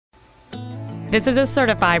This is a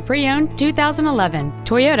certified pre-owned 2011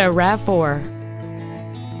 Toyota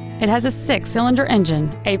RAV4. It has a 6-cylinder engine,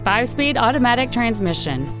 a 5-speed automatic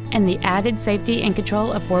transmission, and the added safety and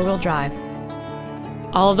control of 4-wheel drive.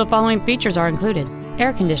 All of the following features are included: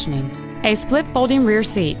 air conditioning, a split folding rear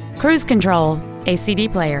seat, cruise control, a CD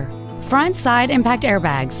player, front side impact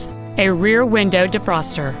airbags, a rear window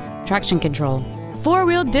defroster, traction control,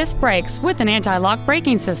 4-wheel disc brakes with an anti-lock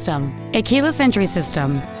braking system, a keyless entry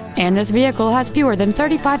system, and this vehicle has fewer than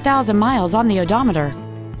 35,000 miles on the odometer.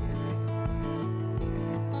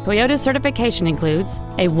 Toyota's certification includes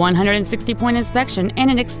a 160-point inspection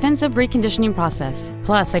and an extensive reconditioning process,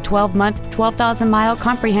 plus a 12-month, 12,000-mile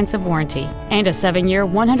comprehensive warranty and a 7-year,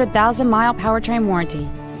 100,000-mile powertrain warranty.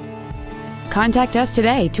 Contact us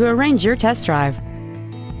today to arrange your test drive.